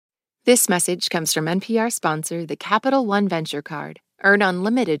This message comes from NPR sponsor, the Capital One Venture Card. Earn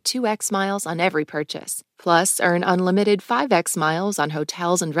unlimited 2x miles on every purchase. Plus, earn unlimited 5x miles on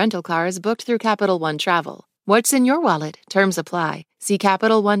hotels and rental cars booked through Capital One Travel. What's in your wallet? Terms apply. See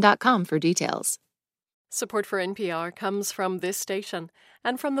CapitalOne.com for details. Support for NPR comes from this station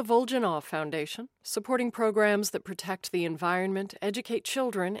and from the Voljanov Foundation, supporting programs that protect the environment, educate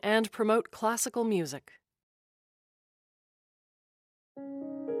children, and promote classical music.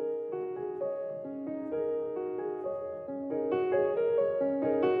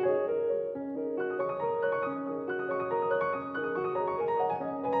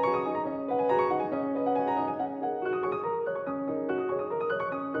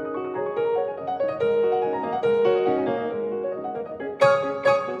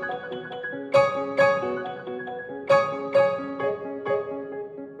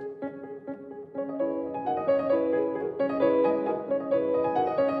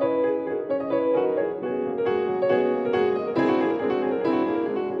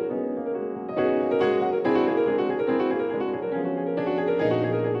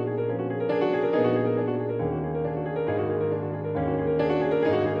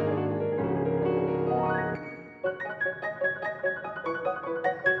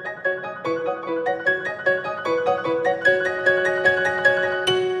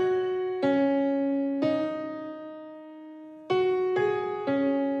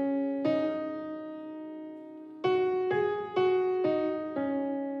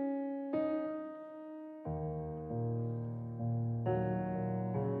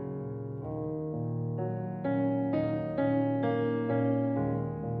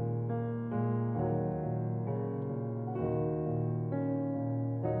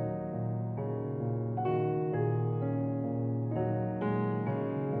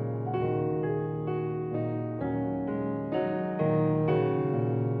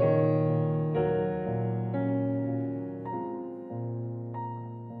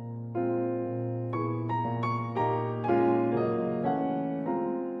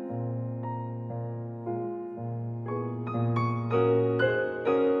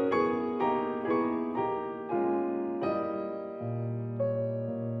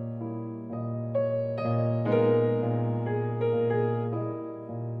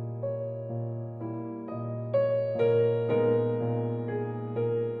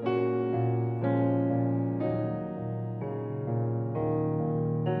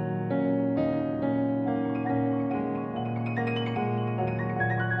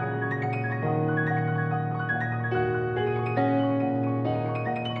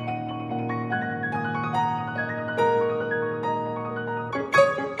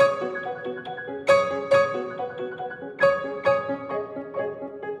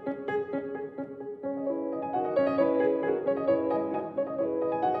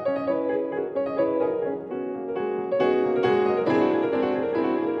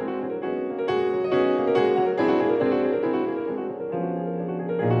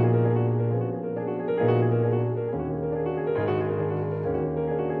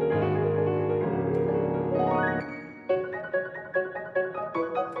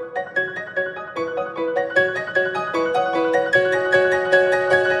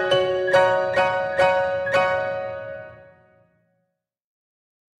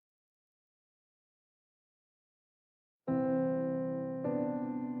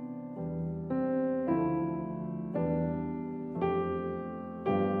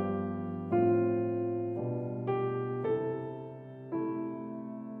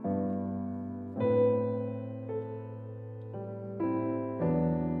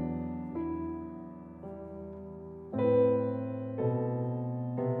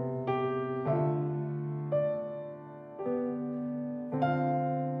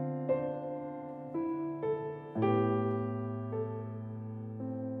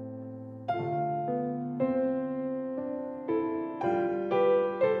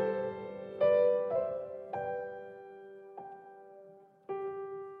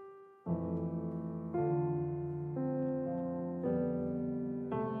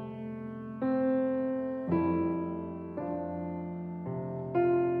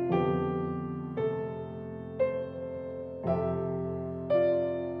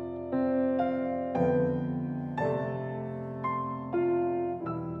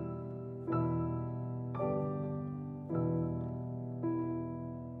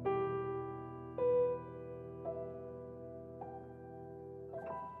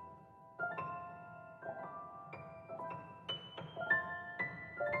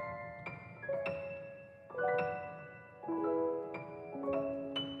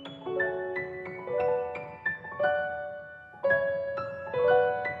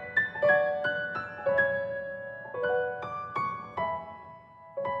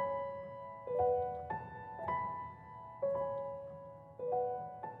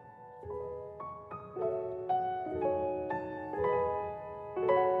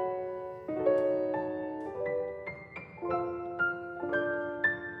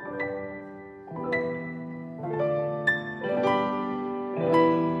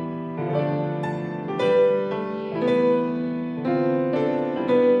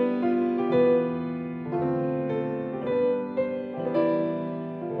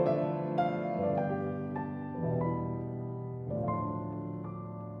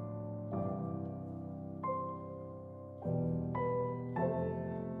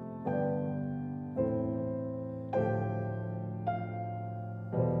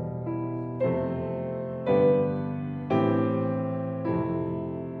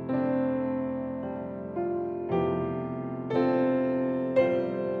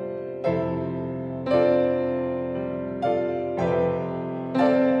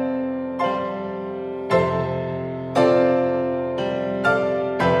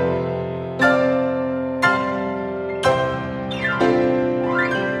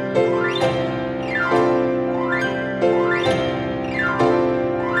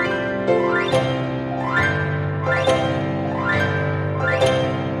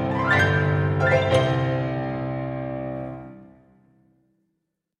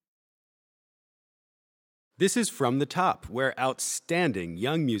 This is From the Top, where outstanding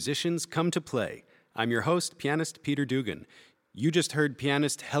young musicians come to play. I'm your host, pianist Peter Dugan. You just heard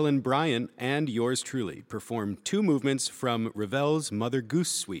pianist Helen Bryant and yours truly perform two movements from Ravel's Mother Goose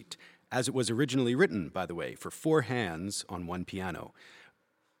Suite, as it was originally written, by the way, for four hands on one piano.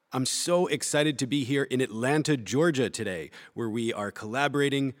 I'm so excited to be here in Atlanta, Georgia today, where we are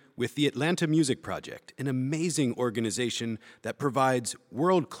collaborating with the Atlanta Music Project, an amazing organization that provides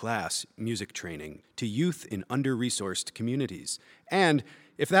world-class music training to youth in under-resourced communities. And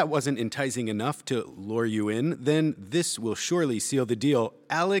if that wasn't enticing enough to lure you in, then this will surely seal the deal.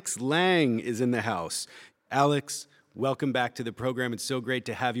 Alex Lang is in the house. Alex, welcome back to the program. It's so great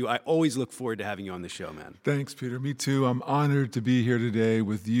to have you. I always look forward to having you on the show, man. Thanks, Peter. Me too. I'm honored to be here today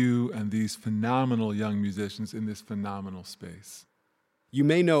with you and these phenomenal young musicians in this phenomenal space. You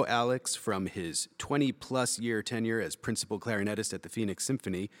may know Alex from his 20-plus year tenure as principal clarinetist at the Phoenix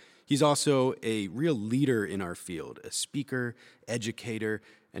Symphony. He's also a real leader in our field, a speaker, educator,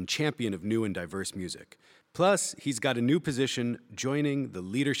 and champion of new and diverse music. Plus, he's got a new position joining the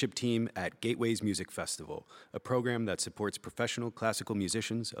leadership team at Gateways Music Festival, a program that supports professional classical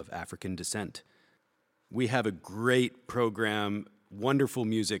musicians of African descent. We have a great program, wonderful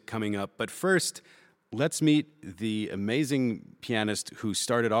music coming up, but first, let's meet the amazing pianist who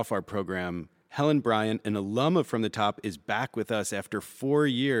started off our program. Helen Bryant, an alum of From the Top, is back with us after 4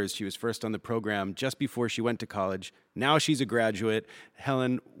 years. She was first on the program just before she went to college. Now she's a graduate.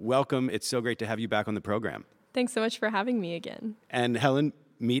 Helen, welcome. It's so great to have you back on the program. Thanks so much for having me again. And Helen,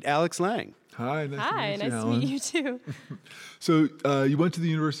 meet Alex Lang. Hi, nice to meet you, nice Helen. to meet you too. So you went to the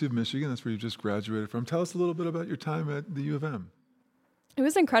University of Michigan. That's where you just graduated from. Tell us a little bit about your time at the U of M. It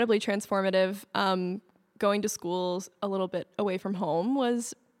was incredibly transformative. Going to schools a little bit away from home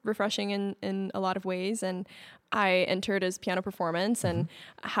was refreshing in a lot of ways, and I entered as piano performance, and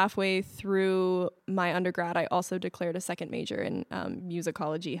halfway through my undergrad I also declared a second major in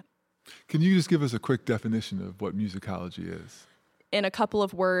musicology. Can you just give us a quick definition of what musicology is? In a couple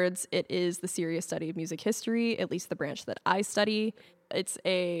of words, it is the serious study of music history, at least the branch that I study. It's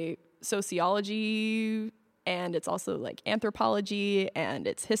a sociology, and it's also like anthropology, and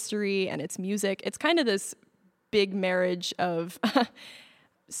it's history, and it's music. It's kind of this big marriage of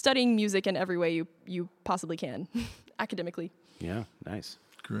studying music in every way you possibly can, academically. Yeah, nice.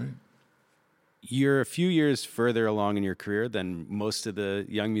 Great. You're a few years further along in your career than most of the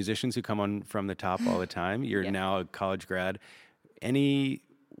young musicians who come on From the Top all the time. You're now a college grad. Any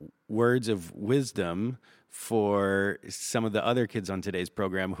words of wisdom for some of the other kids on today's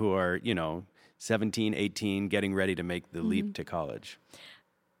program who are, 17, 18, getting ready to make the leap to college?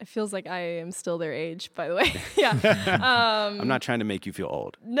 It feels like I am still their age, by the way. Yeah. I'm not trying to make you feel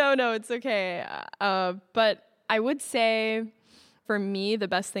old. No, it's okay. But I would say for me, the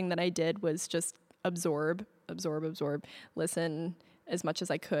best thing that I did was just absorb, listen as much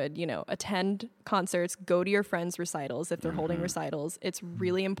as I could, attend concerts, go to your friends' recitals if they're holding recitals. It's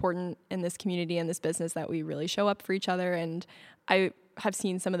really important in this community and this business that we really show up for each other. And I have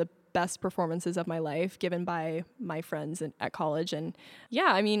seen some of the best performances of my life given by my friends at college. And yeah,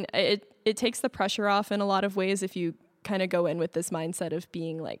 I mean, it takes the pressure off in a lot of ways if you kind of go in with this mindset of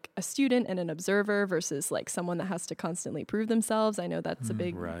being like a student and an observer versus like someone that has to constantly prove themselves. I know that's a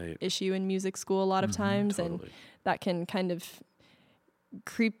big issue in music school a lot of times, and that can kind of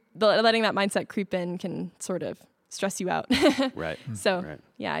letting that mindset creep in can sort of stress you out. Right. So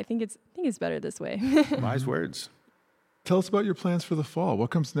yeah, I think it's better this way. Wise words. Tell us about your plans for the fall.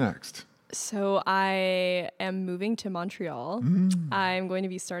 What comes next? So I am moving to Montreal. I'm going to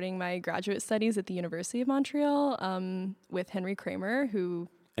be starting my graduate studies at the University of Montreal with Henry Kramer, who...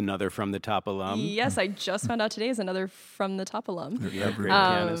 Another From the Top alum. Yes, I just found out today is another From the Top alum. Yeah, great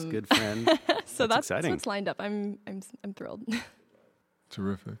pianist, good friend. So that's exciting. what's lined up. I'm thrilled.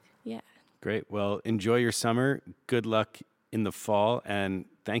 Terrific. Yeah. Great. Well, enjoy your summer. Good luck in the fall, and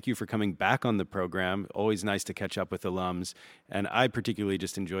thank you for coming back on the program. Always nice to catch up with alums, and I particularly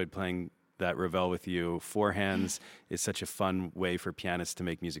just enjoyed playing that Ravel with you. Four hands is such a fun way for pianists to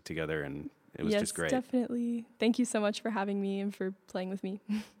make music together, and it was just great. Yes, definitely. Thank you so much for having me and for playing with me.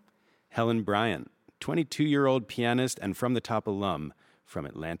 Helen Bryant, 22-year-old pianist and From the Top alum from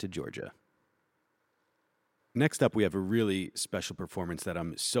Atlanta, Georgia. Next up, we have a really special performance that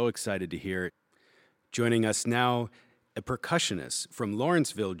I'm so excited to hear. Joining us now, a percussionist from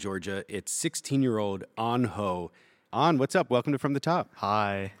Lawrenceville, Georgia. It's 16-year-old An Ho. An, what's up? Welcome to From the Top.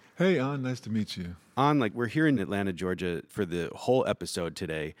 Hi. Hey, An, nice to meet you. An, we're here in Atlanta, Georgia for the whole episode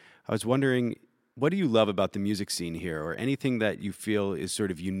today. I was wondering, what do you love about the music scene here, or anything that you feel is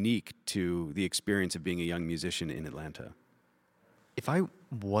sort of unique to the experience of being a young musician in Atlanta? If I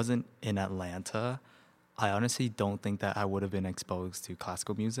wasn't in Atlanta, I honestly don't think that I would have been exposed to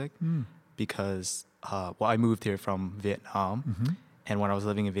classical music because, I moved here from Vietnam. And when I was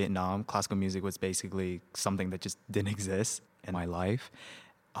living in Vietnam, classical music was basically something that just didn't exist in my life.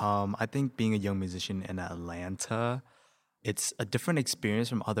 I think being a young musician in Atlanta, it's a different experience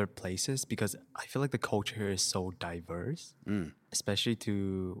from other places because I feel like the culture here is so diverse, especially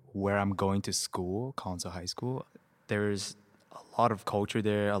to where I'm going to school, Council High School. There's a lot of culture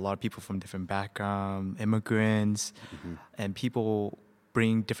there, a lot of people from different backgrounds, immigrants, and people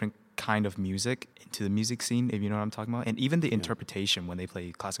bring different kind of music into the music scene, if you know what I'm talking about. And even the interpretation when they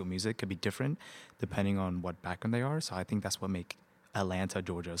play classical music could be different depending on what background they are. So I think that's what makes Atlanta,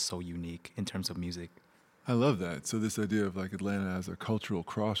 Georgia so unique in terms of music. I love that. So this idea of like Atlanta as a cultural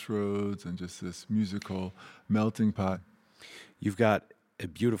crossroads and just this musical melting pot. You've got a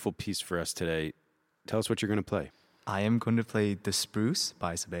beautiful piece for us today. Tell us what you're going to play. I am going to play The Spruce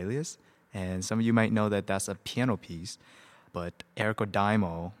by Sibelius. And some of you might know that that's a piano piece. But Eriko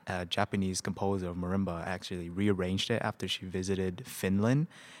Daimo, a Japanese composer of marimba, actually rearranged it after she visited Finland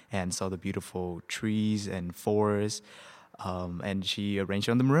and saw the beautiful trees and forests. And she arranged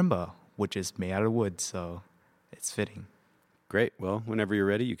it on the marimba, which is made out of wood, so it's fitting. Great. Well, whenever you're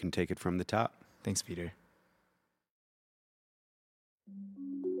ready, you can take it from the top. Thanks, Peter.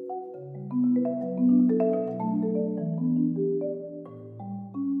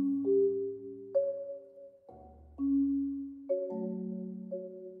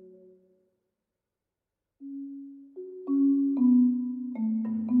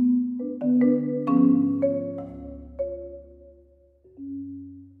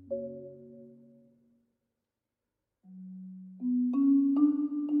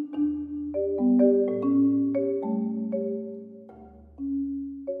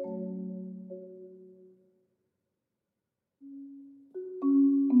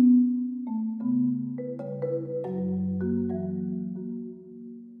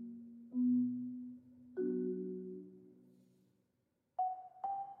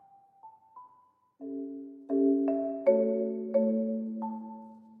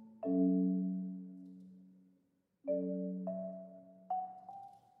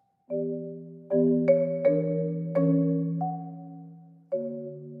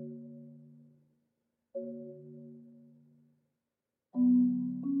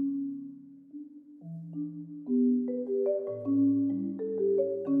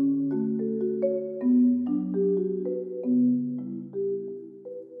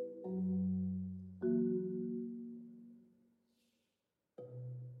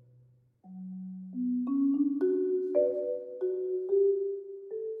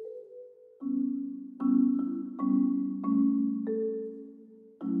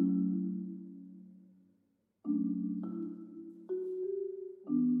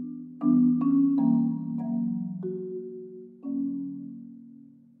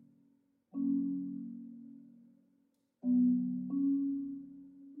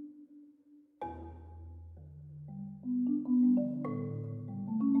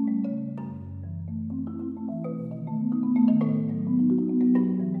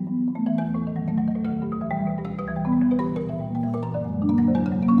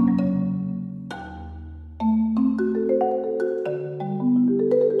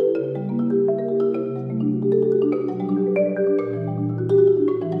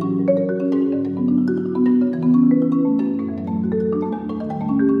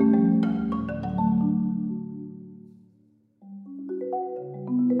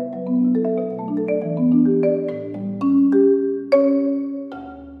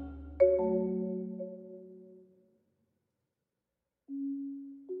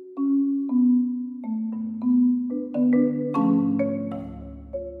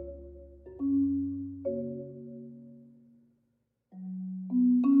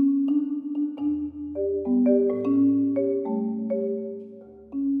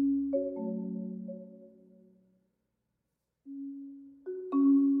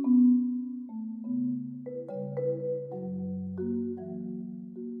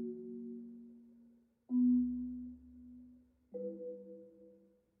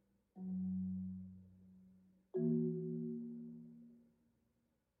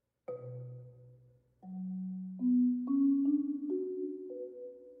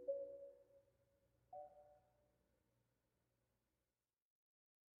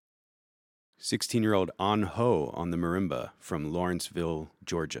 "16-year-old An Ho on the marimba from Lawrenceville,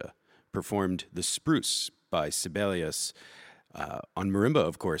 Georgia, performed The Spruce by Sibelius on marimba,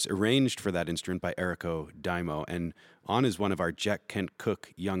 of course, arranged for that instrument by Eriko Daimo. And An is one of our Jack Kent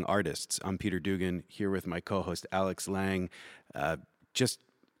Cooke young artists. I'm Peter Dugan, here with my co-host Alex Lang. Just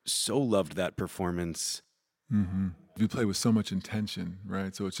so loved that performance. You play with so much intention,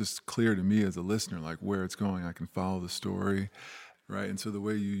 right? So it's just clear to me as a listener, like where it's going. I can follow the story, right? And so the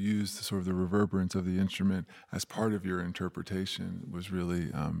way you use the, sort of the reverberance of the instrument as part of your interpretation was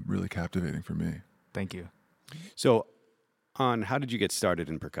really, really captivating for me. Thank you. So, how did you get started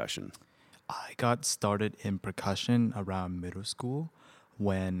in percussion? I got started in percussion around middle school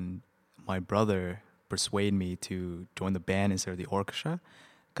when my brother persuaded me to join the band instead of the orchestra,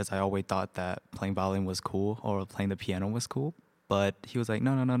 because I always thought that playing violin was cool or playing the piano was cool. But he was like,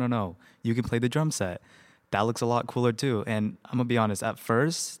 no, you can play the drum set. That looks a lot cooler too. And I'm going to be honest, at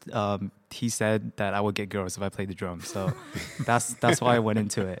first, he said that I would get girls if I played the drums. So that's why I went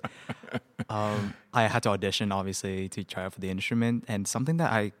into it. I had to audition, obviously, to try out for the instrument. And something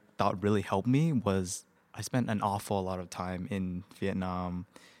that I thought really helped me was I spent an awful lot of time in Vietnam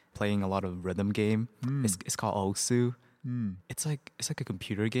playing a lot of rhythm game. It's called Osu. It's like a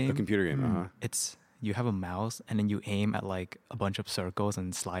computer game. A computer game, It's you have a mouse and then you aim at like a bunch of circles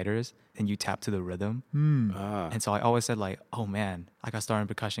and sliders and you tap to the rhythm. And so I always said like, oh man, I got started in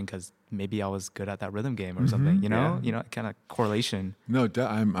percussion because maybe I was good at that rhythm game or something. You know, kind of correlation. No,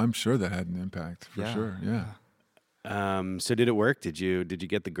 I'm sure that had an impact for sure. Yeah. So did it work? Did you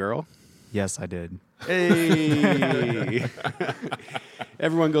get the girl? Yes, I did. Hey,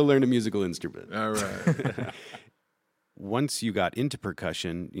 everyone, go learn a musical instrument. All right. Once you got into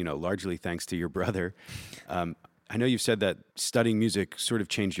percussion, largely thanks to your brother, I know you've said that studying music sort of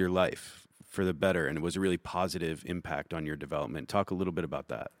changed your life for the better, and it was a really positive impact on your development. Talk a little bit about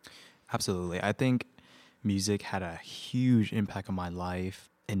that. Absolutely. I think music had a huge impact on my life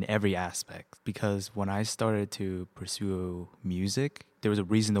in every aspect, because when I started to pursue music, there was a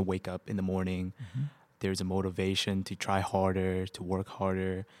reason to wake up in the morning. There's a motivation to try harder, to work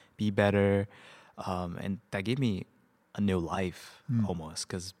harder, be better. And that gave me a new life almost,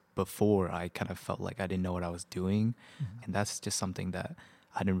 because before I kind of felt like I didn't know what I was doing. And that's just something that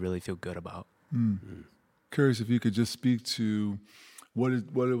I didn't really feel good about. Curious if you could just speak to what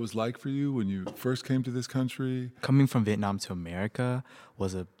it was like for you when you first came to this country. Coming from Vietnam to America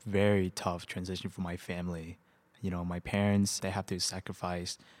was a very tough transition for my family. My parents, they have to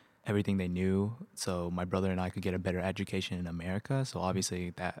sacrifice everything they knew so my brother and I could get a better education in America. So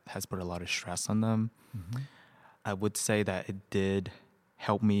obviously that has put a lot of stress on them. I would say that it did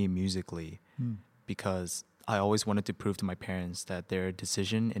help me musically because I always wanted to prove to my parents that their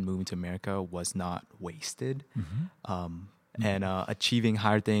decision in moving to America was not wasted. And achieving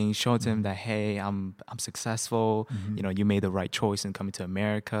higher things, showing them that, hey, I'm successful. You made the right choice in coming to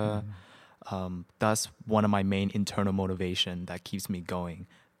America. That's one of my main internal motivation that keeps me going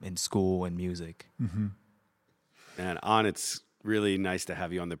in school and music. And it's really nice to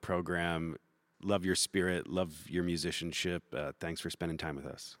have you on the program. Love your spirit, love your musicianship. Thanks for spending time with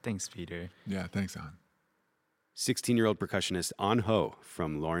us. Thanks, Peter. Yeah, thanks, An. 16-year-old percussionist An Ho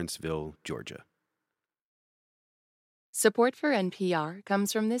from Lawrenceville, Georgia. Support for NPR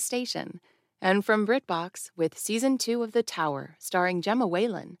comes from this station and from BritBox with Season 2 of The Tower, starring Gemma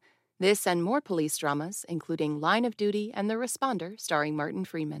Whalen. This and more police dramas, including Line of Duty and The Responder, starring Martin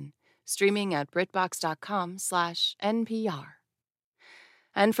Freeman. Streaming at BritBox.com/NPR.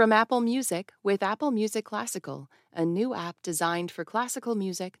 And from Apple Music with Apple Music Classical, a new app designed for classical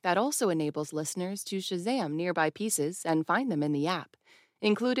music that also enables listeners to Shazam nearby pieces and find them in the app.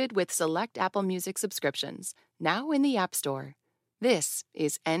 Included with select Apple Music subscriptions, now in the App Store. This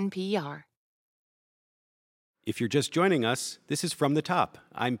is NPR. If you're just joining us, this is From the Top.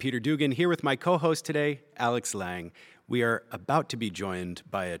 I'm Peter Dugan, here with my co-host today, Alex Lang. We are about to be joined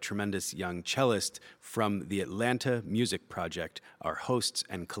by a tremendous young cellist from the Atlanta Music Project, our hosts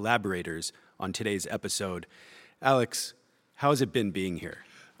and collaborators on today's episode. Alex, how has it been being here?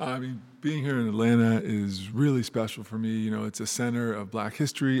 Being here in Atlanta is really special for me. It's a center of Black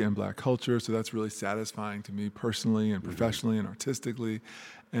history and Black culture, so that's really satisfying to me personally and professionally and artistically.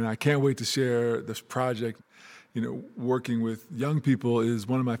 And I can't wait to share this project. Working with young people is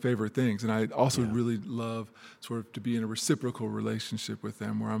one of my favorite things. And I also really love sort of to be in a reciprocal relationship with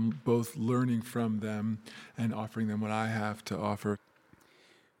them where I'm both learning from them and offering them what I have to offer.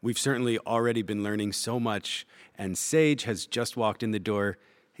 We've certainly already been learning so much, and Sage has just walked in the door.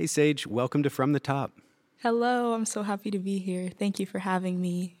 Hey, Sage, welcome to From the Top. Hello, I'm so happy to be here. Thank you for having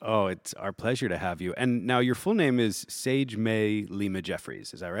me. Oh, it's our pleasure to have you. And now your full name is Sage May Lima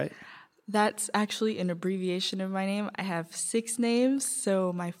Jeffries, is that right? That's actually an abbreviation of my name. I have 6 names,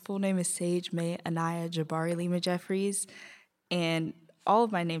 so my full name is Sage May Anaya Jabari Lima Jeffries, and all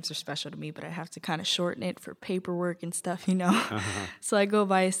of my names are special to me, but I have to kind of shorten it for paperwork and stuff, So I go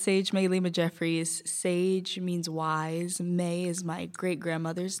by Sage May Lima Jeffries. Sage means wise. May is my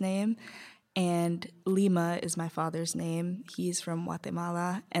great-grandmother's name, And Lima is my father's name. He's from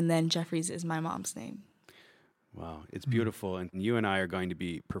Guatemala. And then Jeffries is my mom's name. Wow, it's beautiful. And you and I are going to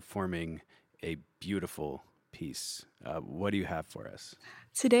be performing a beautiful piece. What do you have for us?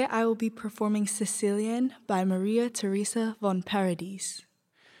 Today I will be performing Sicilian by Maria Teresa von Paradis.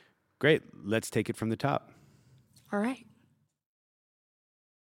 Great. Let's take it from the top. All right.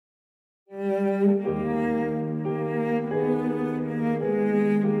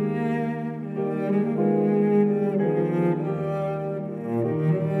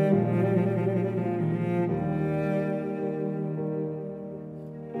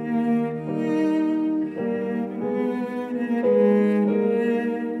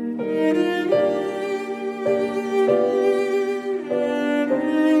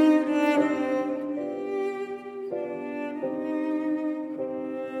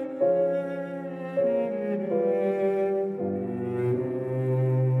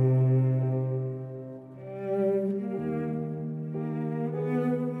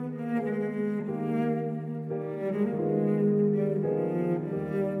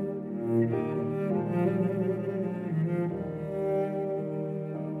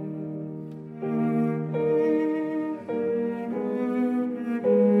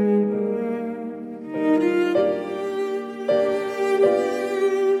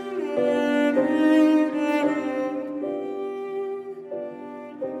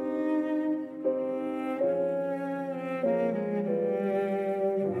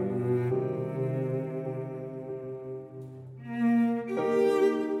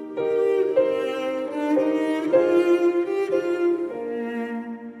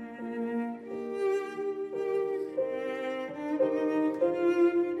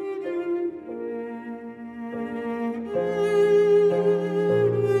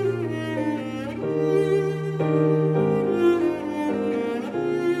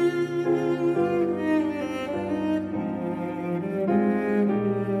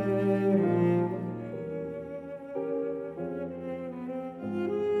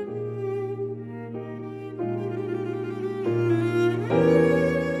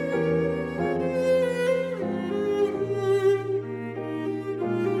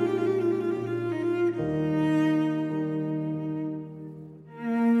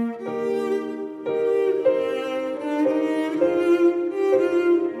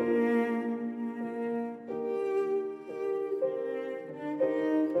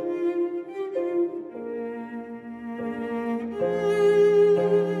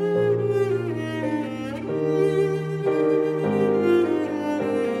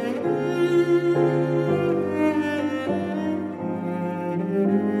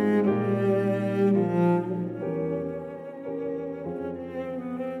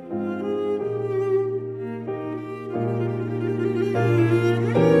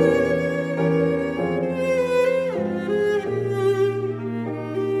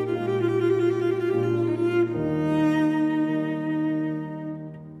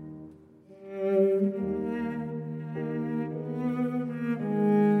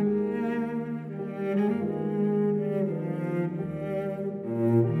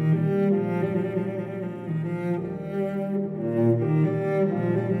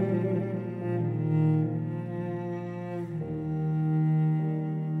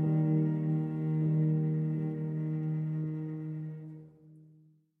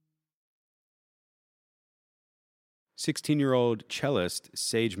 Sixteen-year-old cellist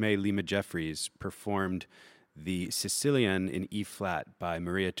Sage May Lima Jeffries performed the Sicilian in E-flat by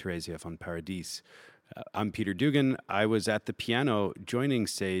Maria Teresa von Paradis. I'm Peter Dugan. I was at the piano joining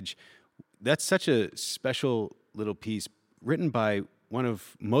Sage. That's such a special little piece written by one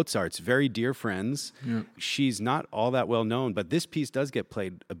of Mozart's very dear friends. Yeah. She's not all that well known, but this piece does get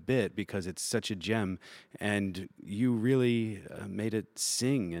played a bit because it's such a gem, and you really made it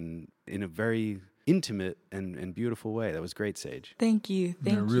sing in a very intimate and beautiful way. That was great, Sage. Thank you.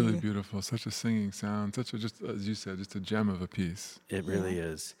 Thank you. Really beautiful. Such a singing sound. Such a, just as you said, just a gem of a piece. It really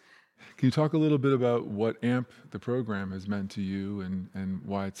is. Can you talk a little bit about what AMP, the program, has meant to you and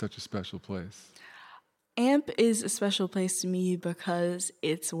why it's such a special place? AMP is a special place to me because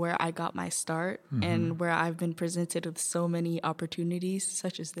it's where I got my start and where I've been presented with so many opportunities,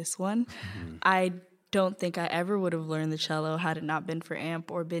 such as this one. I don't think I ever would have learned the cello had it not been for AMP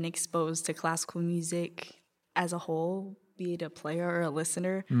or been exposed to classical music as a whole, be it a player or a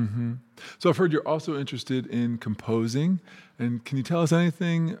listener. So I've heard you're also interested in composing. And can you tell us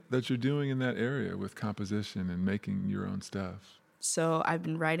anything that you're doing in that area with composition and making your own stuff? So I've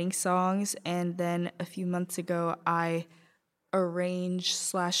been writing songs, and then a few months ago, I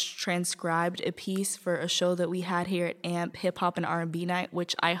arranged/transcribed a piece for a show that we had here at AMP, Hip Hop and R&B Night,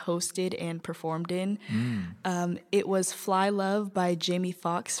 which I hosted and performed in. It was Fly Love by Jamie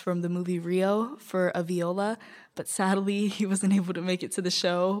Foxx from the movie Rio for a viola, but sadly he wasn't able to make it to the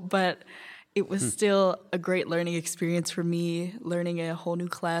show. But it was still a great learning experience for me, learning a whole new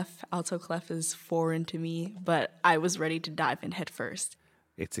clef. Alto clef is foreign to me, but I was ready to dive in head first.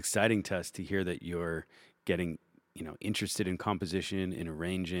 It's exciting to us to hear that you're getting interested in composition, in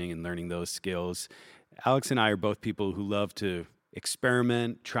arranging, and learning those skills. Alex and I are both people who love to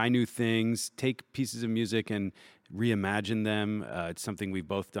experiment, try new things, take pieces of music and reimagine them. It's something we've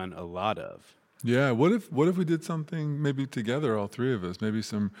both done a lot of. Yeah, what if we did something maybe together, all three of us, maybe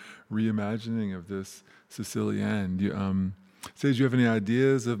some reimagining of this Sicilienne? Sage, do you have any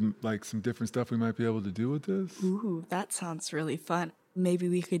ideas of like some different stuff we might be able to do with this? Ooh, that sounds really fun. Maybe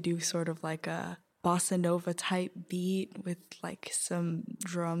we could do sort of like a bossa nova type beat with like some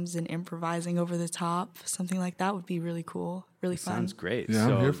drums and improvising over the top. Something like that would be really cool, really fun. Sounds great. Yeah,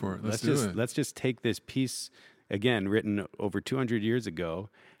 so I'm here for it. Let's do it. Let's just take this piece, again, written over 200 years ago,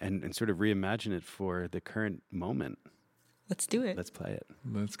 and sort of reimagine it for the current moment. Let's do it. Let's play it.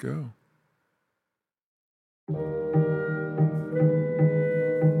 Let's go.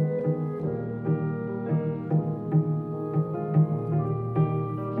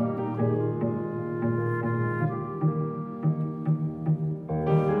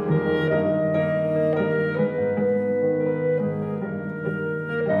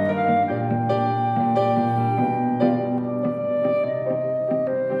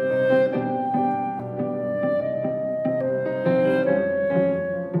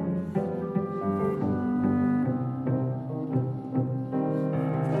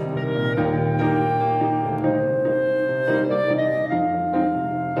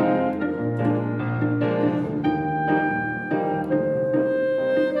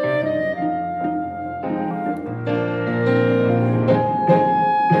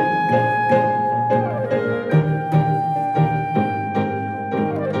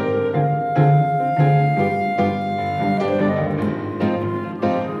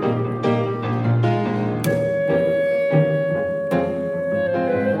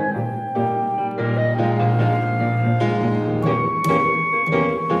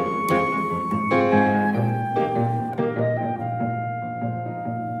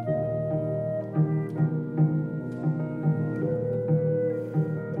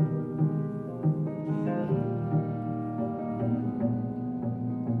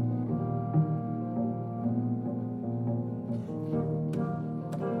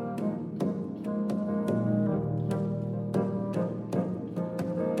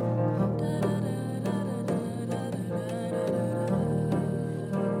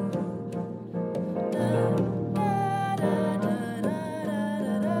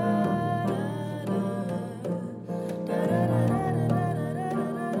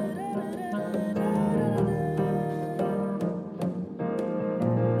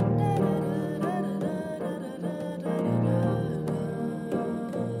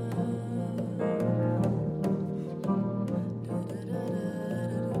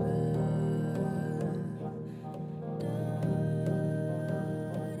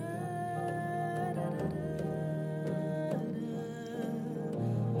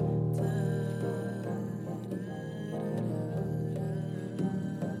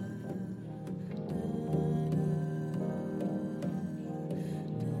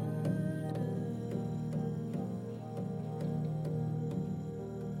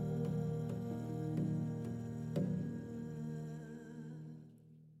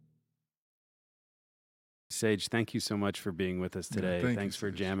 Sage, thank you so much for being with us today. Yeah, Thanks for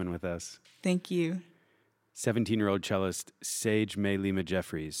jamming with us. Thank you. 17-year-old cellist Sage May Lima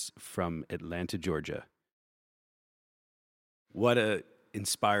Jeffries from Atlanta, Georgia. What a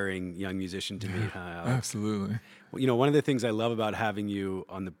inspiring young musician to meet, huh, Alex? Absolutely. Well, one of the things I love about having you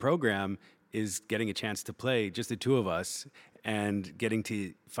on the program is getting a chance to play, just the two of us, and getting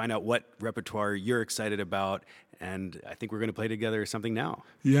to find out what repertoire you're excited about. And I think we're going to play together something now.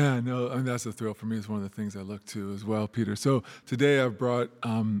 Yeah, no, I mean, that's a thrill for me. It's one of the things I look to as well, Peter. So today I've brought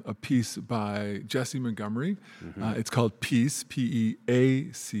a piece by Jessie Montgomery. It's called Peace,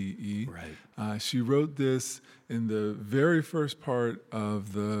 P-E-A-C-E. Right. She wrote this in the very first part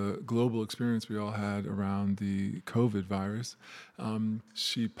of the global experience we all had around the COVID virus.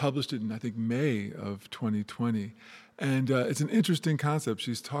 She published it in, I think, May of 2020. And it's an interesting concept.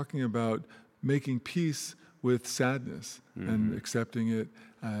 She's talking about making peace with sadness and accepting it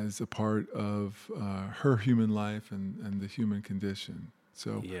as a part of her human life and the human condition.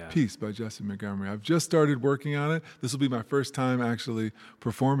 So Yeah. Peace by Jesse Montgomery. I've just started working on it. This will be my first time actually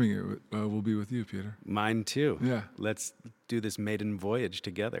performing it. Will be with you, Peter. Mine too. Yeah. Let's do this maiden voyage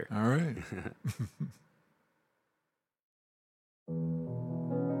together. All right.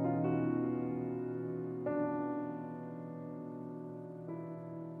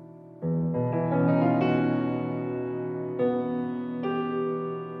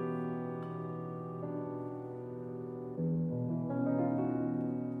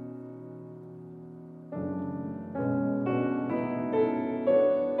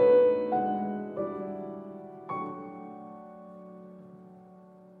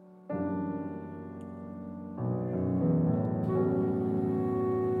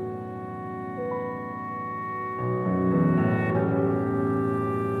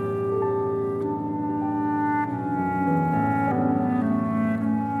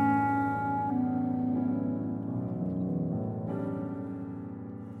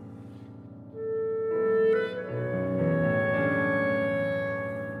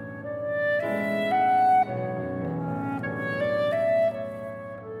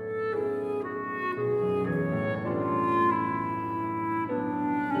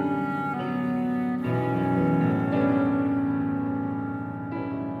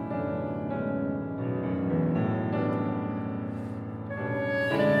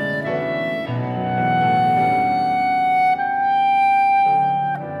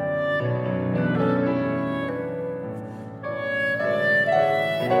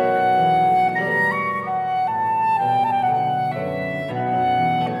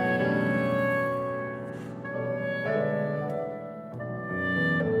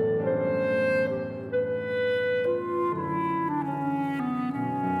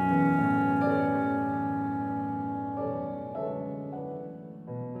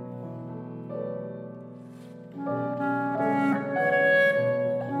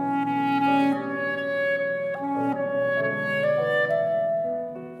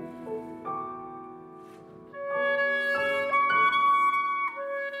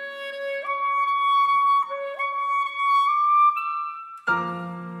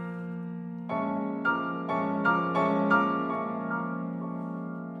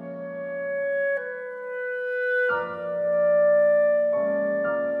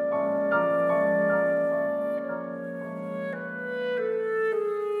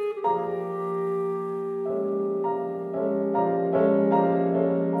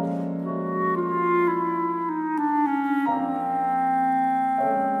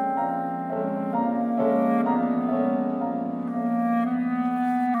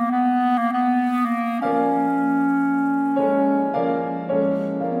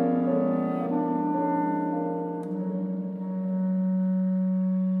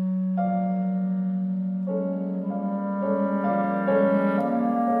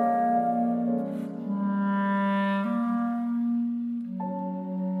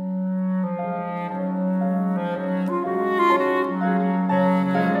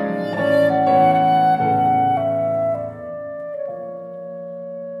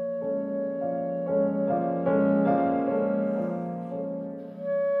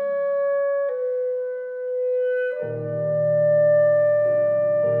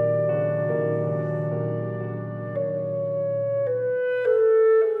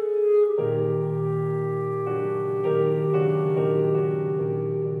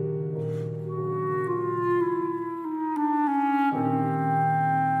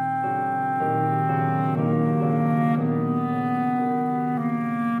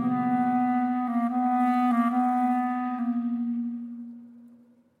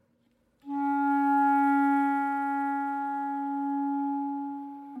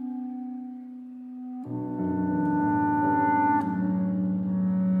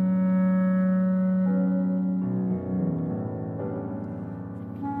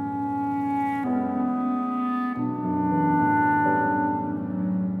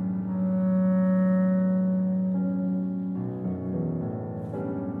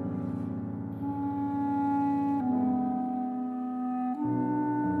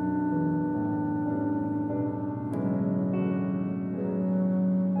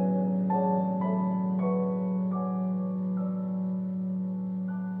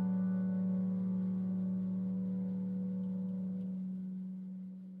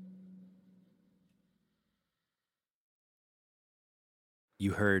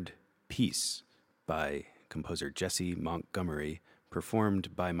 You heard Peace by composer Jesse Montgomery,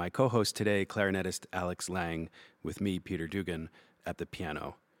 performed by my co-host today, clarinetist Alex Lang, with me, Peter Dugan, at the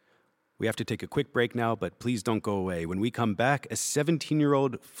piano. We have to take a quick break now, but please don't go away. When we come back, a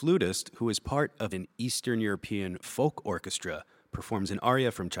 17-year-old flutist who is part of an Eastern European folk orchestra performs an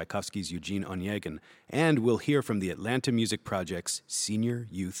aria from Tchaikovsky's Eugene Onegin, and we'll hear from the Atlanta Music Project's Senior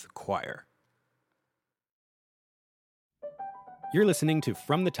Youth Choir. You're listening to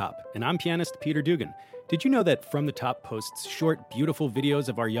From the Top, and I'm pianist Peter Dugan. Did you know that From the Top posts short, beautiful videos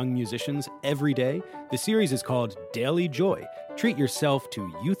of our young musicians every day? The series is called Daily Joy. Treat yourself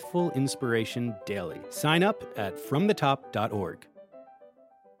to youthful inspiration daily. Sign up at fromthetop.org.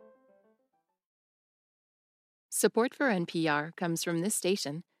 Support for NPR comes from this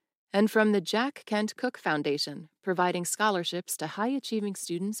station and from the Jack Kent Cook Foundation, providing scholarships to high-achieving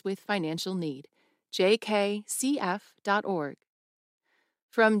students with financial need. jkcf.org.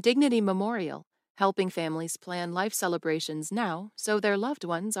 From Dignity Memorial, helping families plan life celebrations now so their loved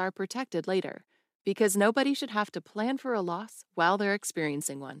ones are protected later, because nobody should have to plan for a loss while they're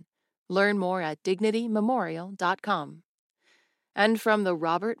experiencing one. Learn more at dignitymemorial.com. And from the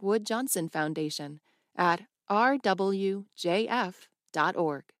Robert Wood Johnson Foundation at rwjf.org.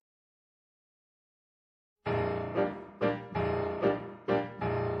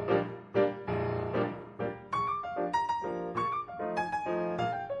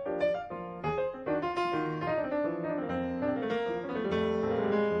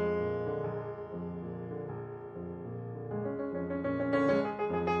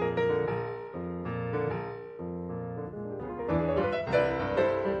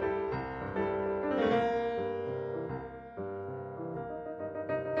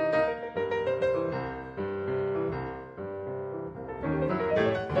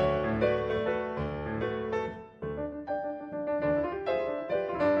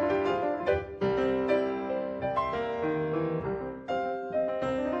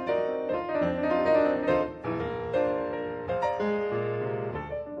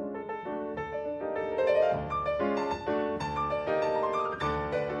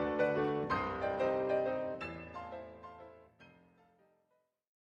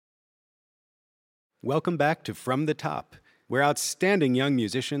 Welcome back to From the Top, where outstanding young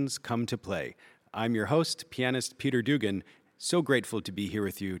musicians come to play. I'm your host, pianist Peter Dugan. So grateful to be here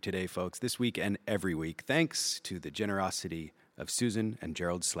with you today, folks, this week and every week, thanks to the generosity of Susan and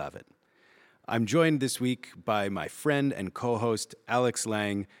Gerald Slavitt. I'm joined this week by my friend and co-host, Alex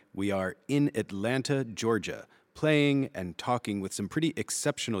Lang. We are in Atlanta, Georgia, playing and talking with some pretty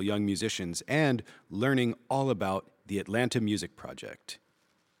exceptional young musicians and learning all about the Atlanta Music Project.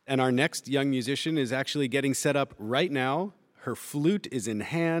 And our next young musician is actually getting set up right now. Her flute is in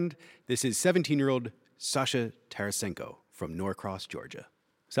hand. This is 17-year-old Sasha Tarasenko from Norcross, Georgia.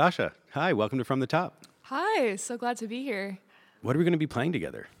 Sasha, hi, welcome to From the Top. Hi, so glad to be here. What are we going to be playing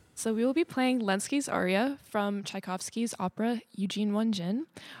together? So we will be playing Lenski's aria from Tchaikovsky's opera Eugene Onegin,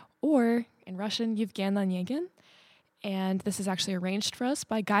 or in Russian, Yevgen Onegin. And this is actually arranged for us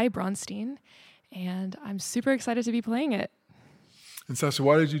by Guy Bronstein, and I'm super excited to be playing it. And Sasha,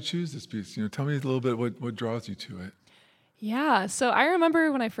 why did you choose this piece? Tell me a little bit what draws you to it. Yeah, so I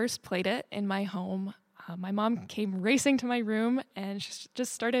remember when I first played it in my home, my mom came racing to my room and she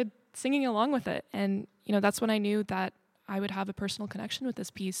just started singing along with it. And, that's when I knew that I would have a personal connection with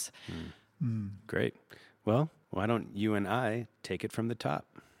this piece. Great. Well, why don't you and I take it from the top?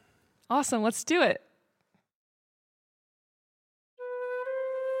 Awesome, let's do it.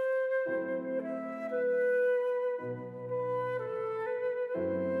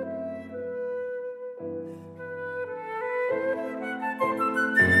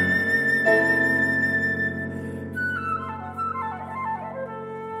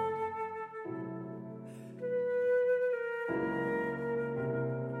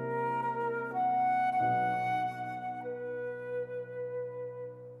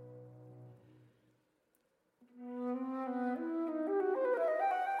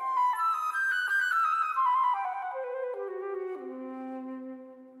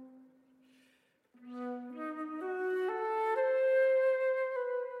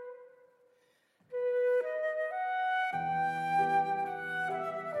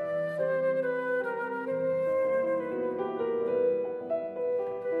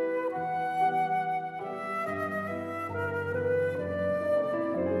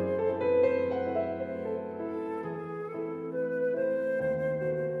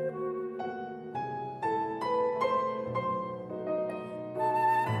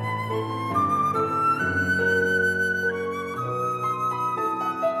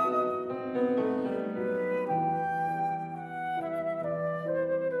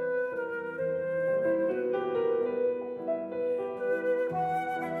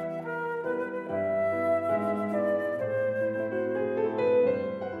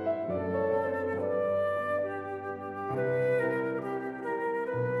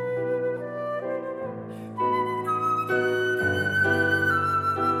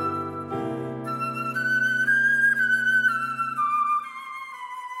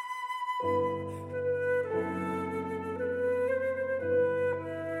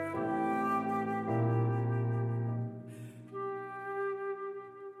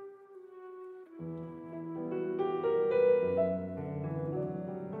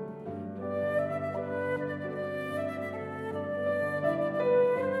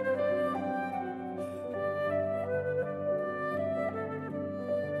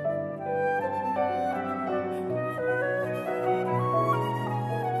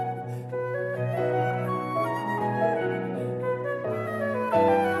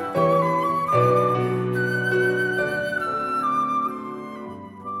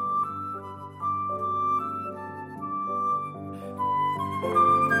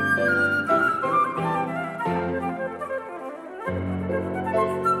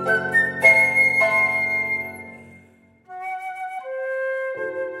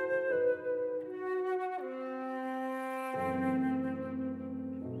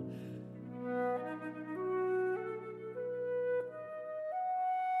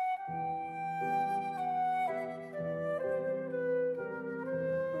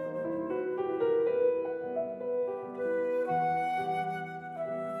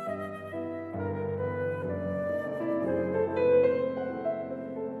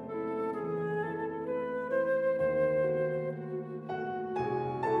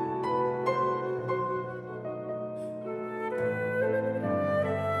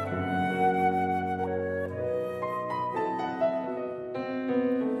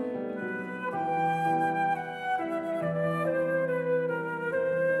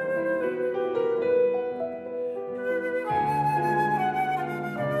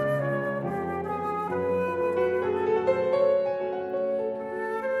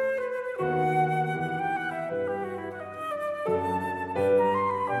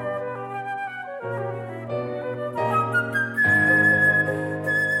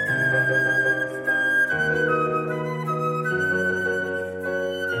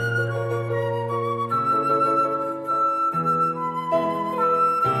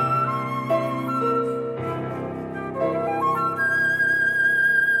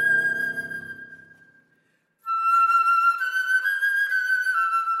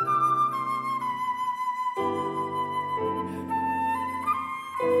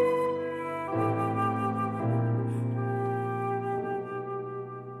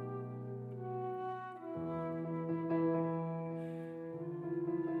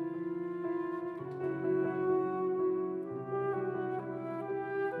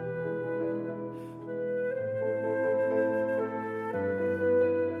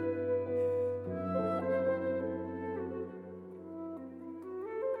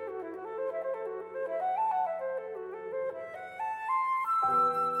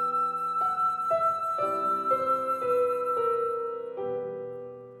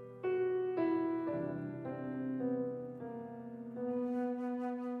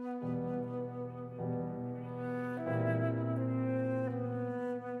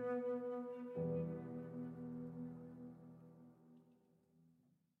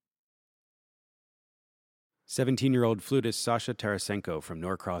 "17-year-old flutist Sasha Tarasenko from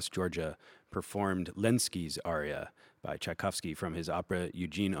Norcross, Georgia, performed Lenski's aria by Tchaikovsky from his opera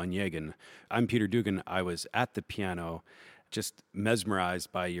Eugene Onegin. I'm Peter Dugan. I was at the piano, just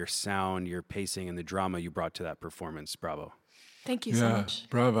mesmerized by your sound, your pacing, and the drama you brought to that performance. Bravo. Thank you so much.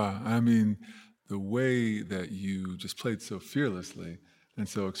 Brava. I mean, the way that you just played so fearlessly and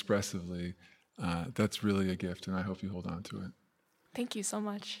so expressively, that's really a gift, and I hope you hold on to it. Thank you so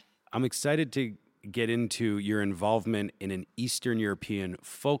much. I'm excited to get into your involvement in an Eastern European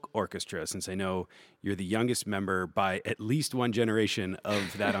folk orchestra, since I know you're the youngest member by at least one generation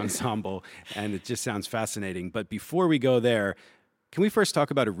of that ensemble, and it just sounds fascinating. But before we go there, can we first talk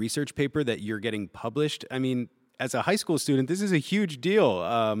about a research paper that you're getting published? I mean, as a high school student, this is a huge deal.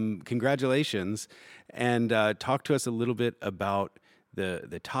 Congratulations. And talk to us a little bit about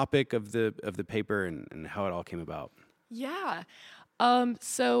the topic of the paper and how it all came about. Yeah.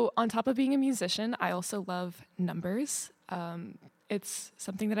 So on top of being a musician, I also love numbers. It's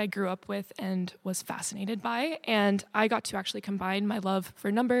something that I grew up with and was fascinated by. And I got to actually combine my love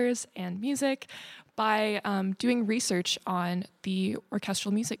for numbers and music by doing research on the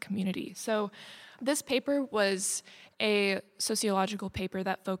orchestral music community. So this paper was a sociological paper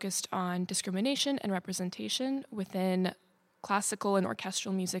that focused on discrimination and representation within classical and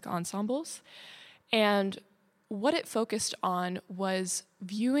orchestral music ensembles. And what it focused on was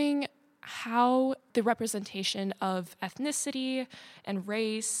viewing how the representation of ethnicity and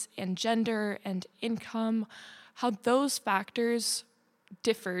race and gender and income, how those factors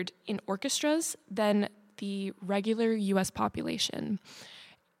differed in orchestras than the regular US population.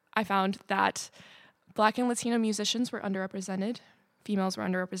 I found that Black and Latino musicians were underrepresented, females were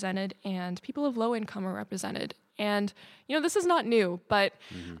underrepresented, and people of low income were represented. And, this is not new, but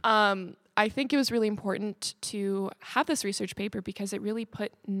I think it was really important to have this research paper because it really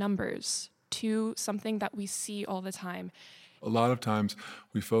put numbers to something that we see all the time. A lot of times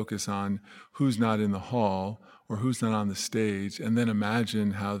we focus on who's not in the hall or who's not on the stage, and then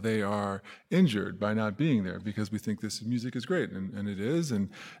imagine how they are injured by not being there because we think this music is great, and it is, and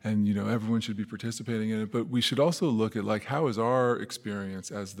everyone should be participating in it. But we should also look at how is our experience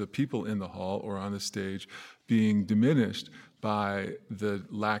as the people in the hall or on the stage being diminished by the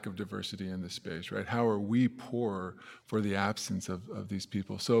lack of diversity in the space, right? How are we poor for the absence of these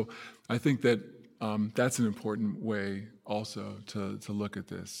people? So I think that that's an important way also to look at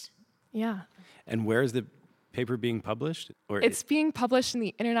this. Yeah. And where is the paper being published? It's being published in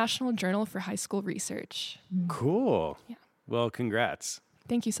the International Journal for High School Research. Cool. Yeah. Well, congrats.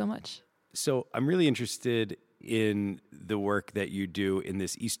 Thank you so much. So I'm really interested in the work that you do in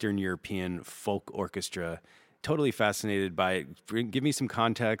this Eastern European folk orchestra. Totally fascinated by it. Give me some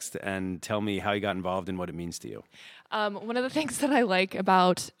context and tell me how you got involved and what it means to you. One of the things that I like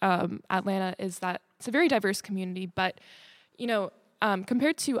about Atlanta is that it's a very diverse community, but,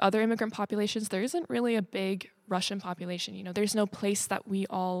 compared to other immigrant populations, there isn't really a big Russian population. There's no place that we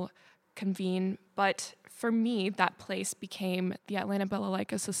all convene, but for me, that place became the Atlanta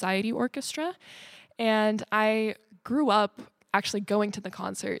Balalaika Society Orchestra, and I grew up actually going to the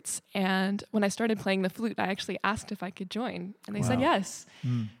concerts. And when I started playing the flute, I actually asked if I could join, and they said yes.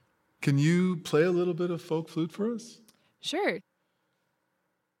 Can you play a little bit of folk flute for us? Sure.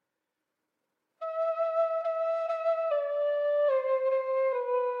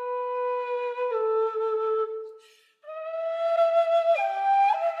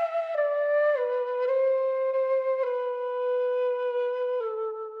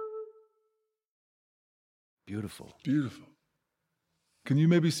 Beautiful. Beautiful. Can you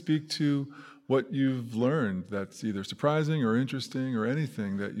maybe speak to what you've learned that's either surprising or interesting or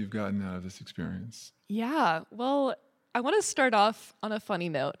anything that you've gotten out of this experience? Yeah, well, I want to start off on a funny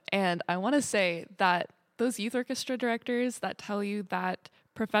note, and I want to say that those youth orchestra directors that tell you that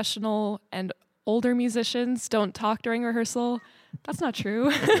professional and older musicians don't talk during rehearsal. That's not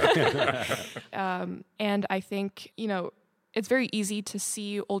true. And I think, it's very easy to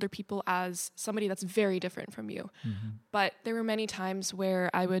see older people as somebody that's very different from you. Mm-hmm. But there were many times where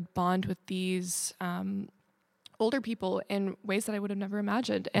I would bond with these older people in ways that I would have never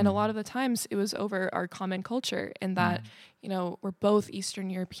imagined. And a lot of the times it was over our common culture in that, we're both Eastern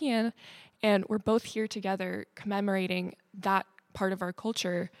European and we're both here together commemorating that part of our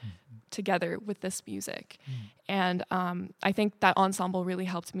culture together with this music. And I think that ensemble really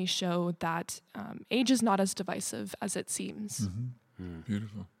helped me show that age is not as divisive as it seems.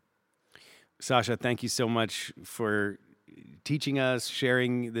 Beautiful. Sasha, thank you so much for teaching us,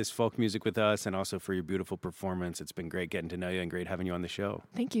 sharing this folk music with us, and also for your beautiful performance. It's been great getting to know you and great having you on the show.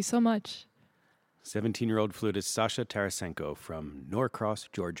 Thank you so much. 17-year-old flutist Sasha Tarasenko from Norcross,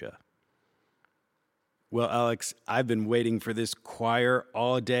 Georgia. Well, Alex, I've been waiting for this choir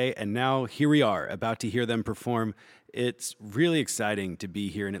all day, and now here we are, about to hear them perform. It's really exciting to be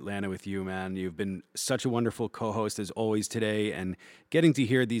here in Atlanta with you, man. You've been such a wonderful co-host as always today, and getting to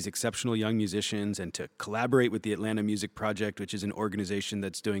hear these exceptional young musicians and to collaborate with the Atlanta Music Project, which is an organization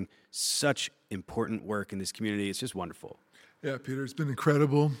that's doing such important work in this community. It's just wonderful. Yeah, Peter, it's been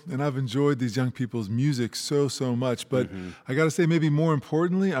incredible, and I've enjoyed these young people's music so much. But I got to say, maybe more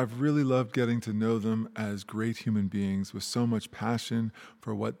importantly, I've really loved getting to know them as great human beings with so much passion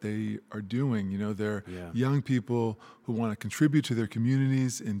for what they are doing. They're young people who want to contribute to their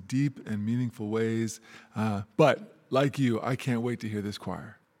communities in deep and meaningful ways. But like you, I can't wait to hear this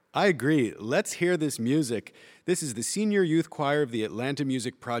choir. I agree. Let's hear this music. This is the Senior Youth Choir of the Atlanta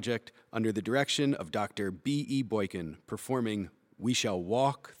Music Project under the direction of Dr. B.E. Boykin, performing We Shall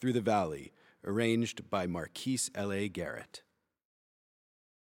Walk Through the Valley, arranged by Marquise L.A. Garrett.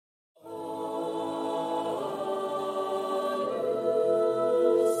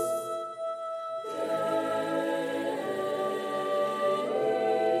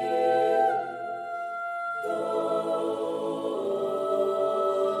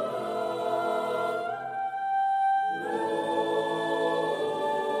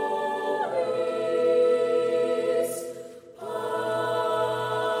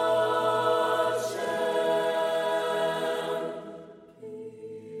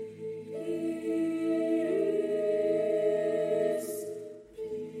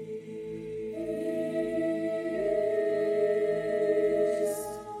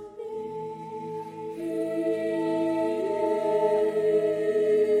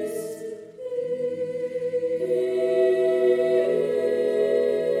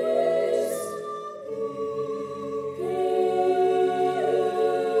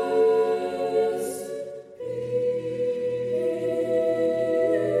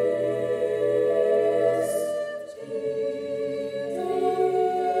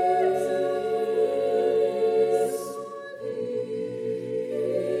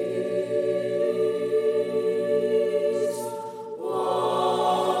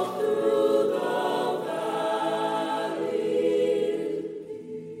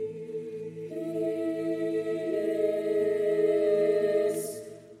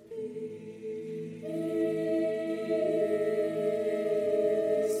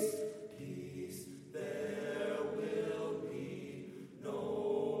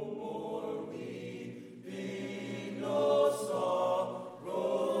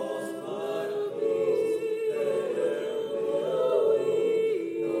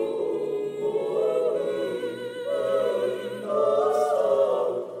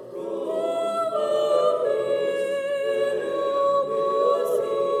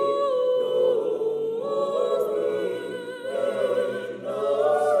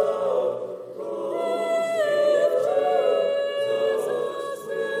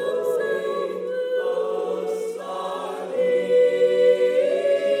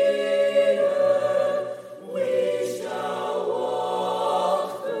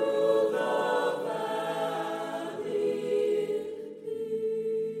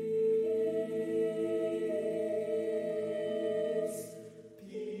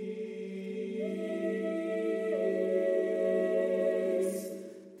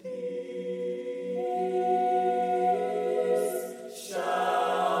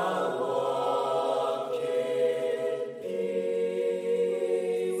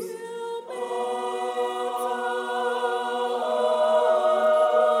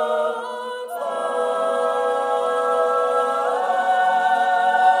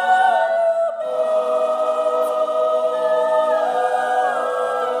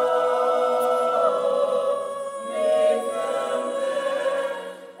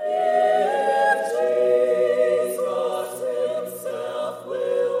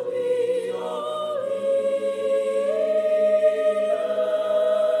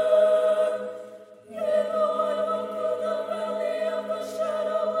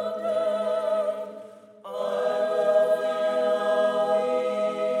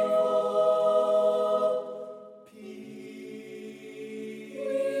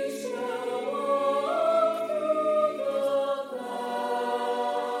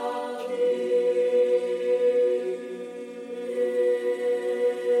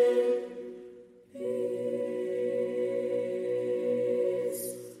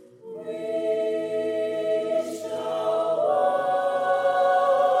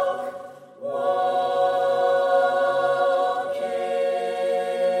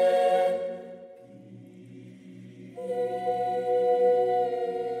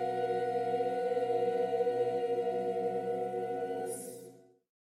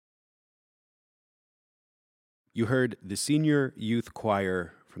 You heard the Senior Youth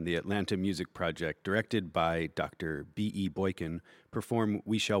Choir from the Atlanta Music Project, directed by Dr. B.E. Boykin, perform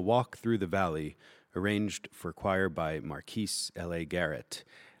We Shall Walk Through the Valley, arranged for choir by Marquise L.A. Garrett.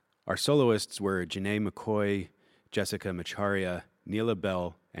 Our soloists were Janae McCoy, Jessica Macharia, Neela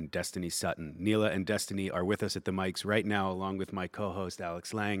Bell, and Destiny Sutton. Neela and Destiny are with us at the mics right now, along with my co-host,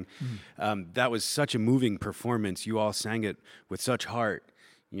 Alex Lang. That was such a moving performance. You all sang it with such heart.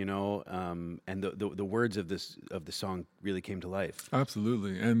 And the words of the song really came to life.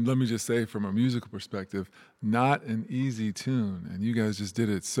 Absolutely. And let me just say, from a musical perspective, not an easy tune. And you guys just did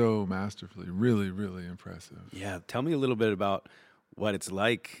it so masterfully. Really, really impressive. Yeah. Tell me a little bit about what it's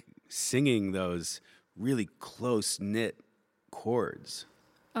like singing those really close-knit chords.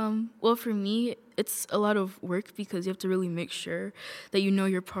 Well, for me, it's a lot of work because you have to really make sure that you know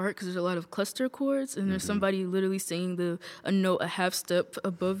your part, because there's a lot of cluster chords and there's somebody literally singing a note a half step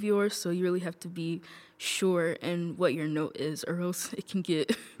above yours, so you really have to be sure in what your note is, or else it can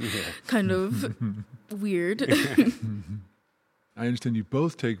get kind of weird. I understand you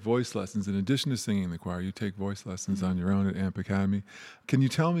both take voice lessons. In addition to singing in the choir, you take voice lessons on your own at AMP Academy. Can you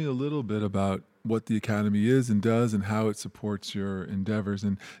tell me a little bit about what the Academy is and does and how it supports your endeavors?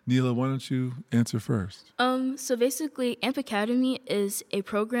 And Neela, why don't you answer first? So basically, AMP Academy is a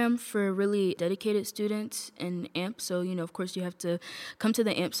program for really dedicated students in AMP. So, of course, you have to come to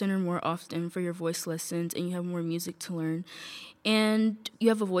the AMP Center more often for your voice lessons, and you have more music to learn. And you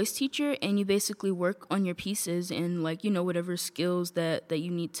have a voice teacher, and you basically work on your pieces and, whatever skills that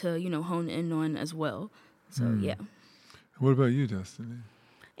you need to, hone in on as well. So, yeah. What about you, Destiny?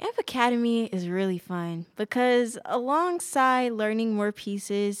 AMP Academy is really fun because alongside learning more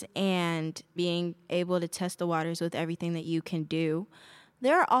pieces and being able to test the waters with everything that you can do,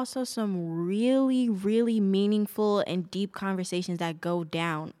 there are also some really, really meaningful and deep conversations that go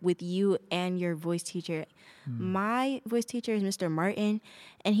down with you and your voice teacher. My voice teacher is Mr. Martin,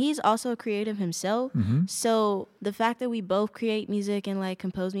 and he's also a creative himself. So the fact that we both create music and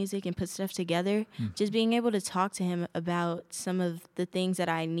compose music and put stuff together, just being able to talk to him about some of the things that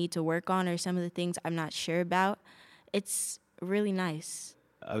I need to work on or some of the things I'm not sure about, it's really nice.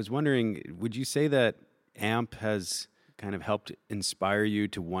 I was wondering, would you say that AMP has kind of helped inspire you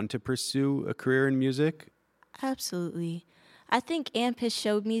to want to pursue a career in music? Absolutely. I think AMP has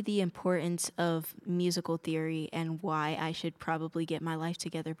showed me the importance of musical theory and why I should probably get my life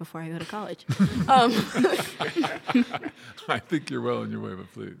together before I go to college. I think you're well on your way,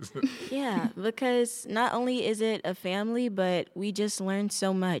 but please. Yeah, because not only is it a family, but we just learn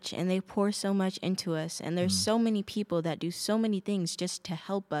so much and they pour so much into us. And there's so many people that do so many things just to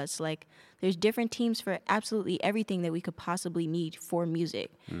help us. There's different teams for absolutely everything that we could possibly need for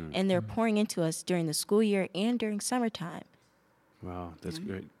music. And they're pouring into us during the school year and during summertime. Wow, that's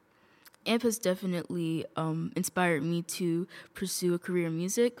great. AMP has definitely inspired me to pursue a career in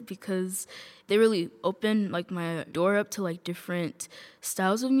music because they really opened my door up to different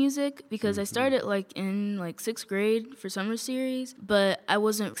styles of music, because I started in 6th grade for summer series, but I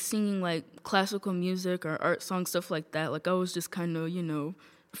wasn't singing classical music or art songs, stuff like that. I was just kind of,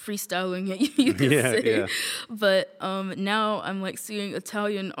 freestyling it, you could say. Yeah. But now I'm singing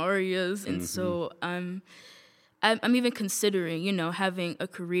Italian arias, and so I'm even considering, having a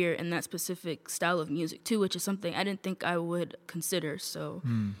career in that specific style of music too, which is something I didn't think I would consider. So,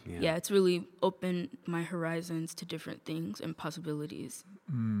 yeah, it's really opened my horizons to different things and possibilities.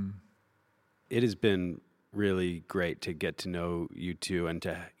 It has been really great to get to know you two and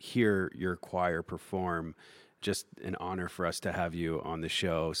to hear your choir perform. Just an honor for us to have you on the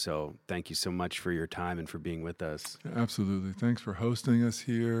show. So thank you so much for your time and for being with us. Absolutely. Thanks for hosting us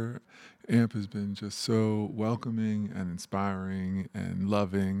here. AMP has been just so welcoming and inspiring and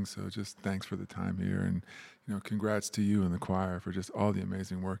loving. So just thanks for the time here. And, congrats to you and the choir for just all the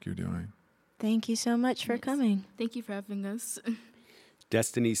amazing work you're doing. Thank you so much for coming. Thank you for having us.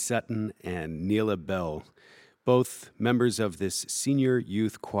 Destiny Sutton and Neela Bell, both members of this senior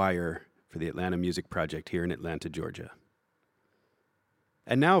youth choir for the Atlanta Music Project here in Atlanta, Georgia.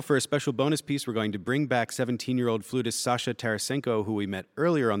 And now for a special bonus piece, we're going to bring back 17-year-old flutist Sasha Tarasenko, who we met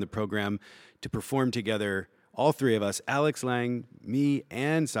earlier on the program, to perform together, all three of us, Alex Lang, me,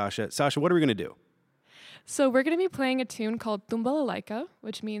 and Sasha. Sasha, what are we going to do? So we're going to be playing a tune called Tumbalalaika,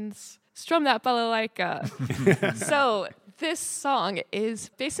 which means strum that balalaika. So this song is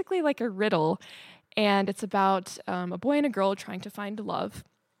basically like a riddle, and it's about a boy and a girl trying to find love.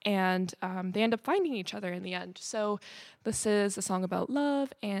 And they end up finding each other in the end. So this is a song about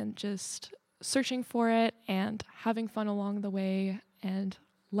love and just searching for it and having fun along the way. And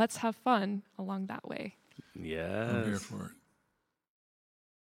let's have fun along that way. Yes. I'm here for it.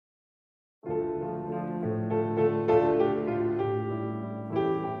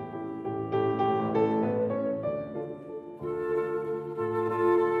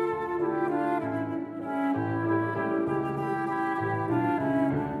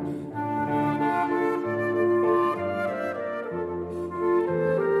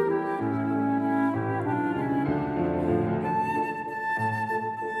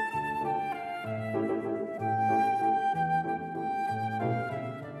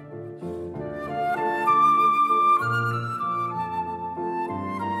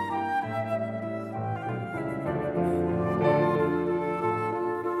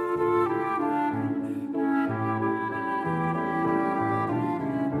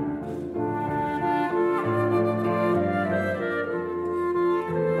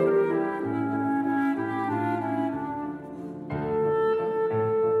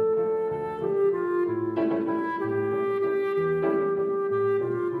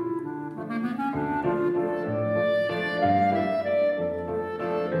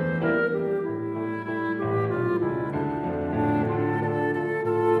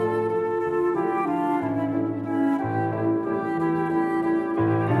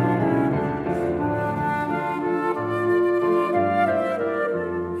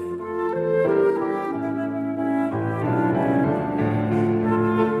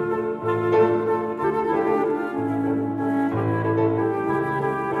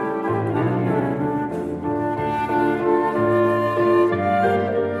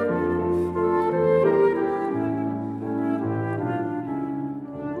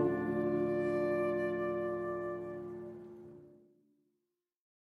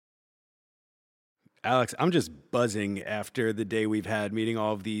 Alex, I'm just buzzing after the day we've had meeting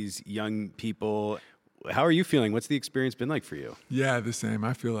all of these young people. How are you feeling? What's the experience been like for you? Yeah, the same.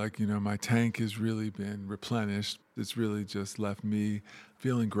 I feel like, my tank has really been replenished. It's really just left me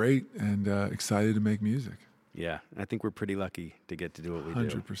feeling great and excited to make music. Yeah, I think we're pretty lucky to get to do what we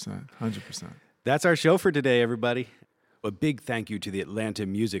do. 100%. That's our show for today, everybody. A big thank you to the Atlanta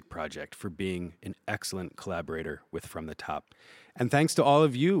Music Project for being an excellent collaborator with From the Top. And thanks to all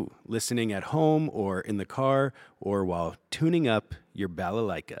of you listening at home or in the car or while tuning up your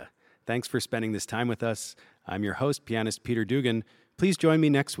balalaika. Thanks for spending this time with us. I'm your host, pianist Peter Dugan. Please join me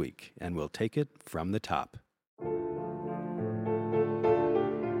next week, and we'll take it from the top.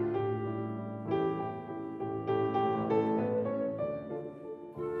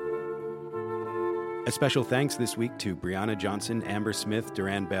 A special thanks this week to Brianna Johnson, Amber Smith,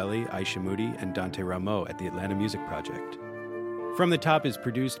 Duran Bailey, Aisha Moody, and Dante Rameau at the Atlanta Music Project. From the Top is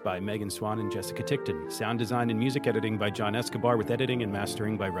produced by Megan Swan and Jessica Tickton. Sound design and music editing by John Escobar with editing and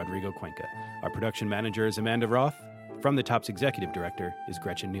mastering by Rodrigo Cuenca. Our production manager is Amanda Roth. From the Top's executive director is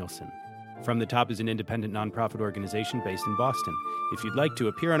Gretchen Nielsen. From the Top is an independent nonprofit organization based in Boston. If you'd like to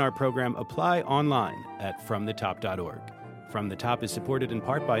appear on our program, apply online at fromthetop.org. From the Top is supported in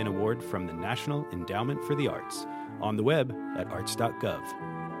part by an award from the National Endowment for the Arts. On the web at arts.gov.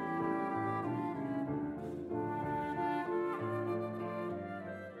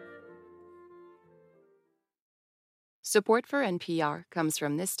 Support for NPR comes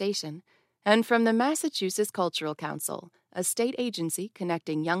from this station and from the Massachusetts Cultural Council, a state agency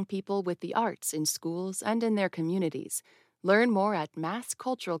connecting young people with the arts in schools and in their communities. Learn more at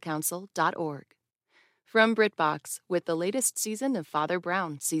massculturalcouncil.org. From BritBox, with the latest season of Father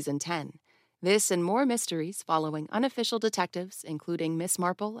Brown, Season 10. This and more mysteries following unofficial detectives, including Miss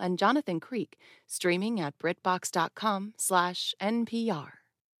Marple and Jonathan Creek, streaming at BritBox.com/NPR.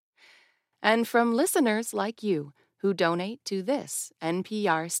 And from listeners like you, who donate to this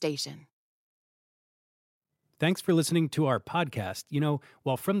NPR station. Thanks for listening to our podcast.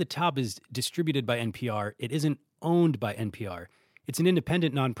 While From the Top is distributed by NPR, it isn't owned by NPR. It's an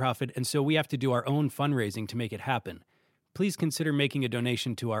independent nonprofit, and so we have to do our own fundraising to make it happen. Please consider making a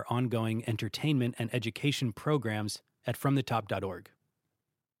donation to our ongoing entertainment and education programs at fromthetop.org.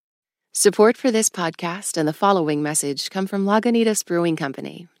 Support for this podcast and the following message come from Lagunitas Brewing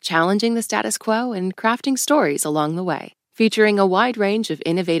Company, challenging the status quo and crafting stories along the way. Featuring a wide range of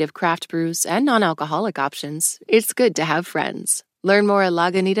innovative craft brews and non-alcoholic options, it's good to have friends. Learn more at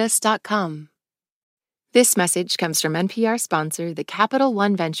lagunitas.com. This message comes from NPR sponsor, the Capital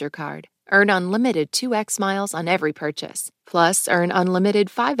One Venture Card. Earn unlimited 2x miles on every purchase. Plus, earn unlimited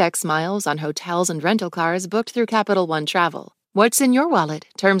 5x miles on hotels and rental cars booked through Capital One Travel. What's in your wallet?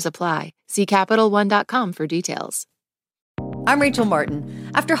 Terms apply. See CapitalOne.com for details. I'm Rachel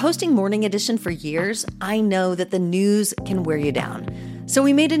Martin. After hosting Morning Edition for years, I know that the news can wear you down. So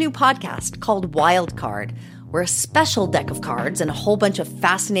we made a new podcast called Wild Card, where a special deck of cards and a whole bunch of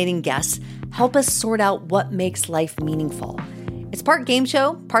fascinating guests help us sort out what makes life meaningful. It's part game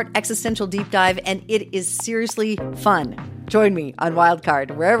show, part existential deep dive, and it is seriously fun. Join me on Wild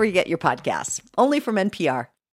Card, wherever you get your podcasts. Only from NPR.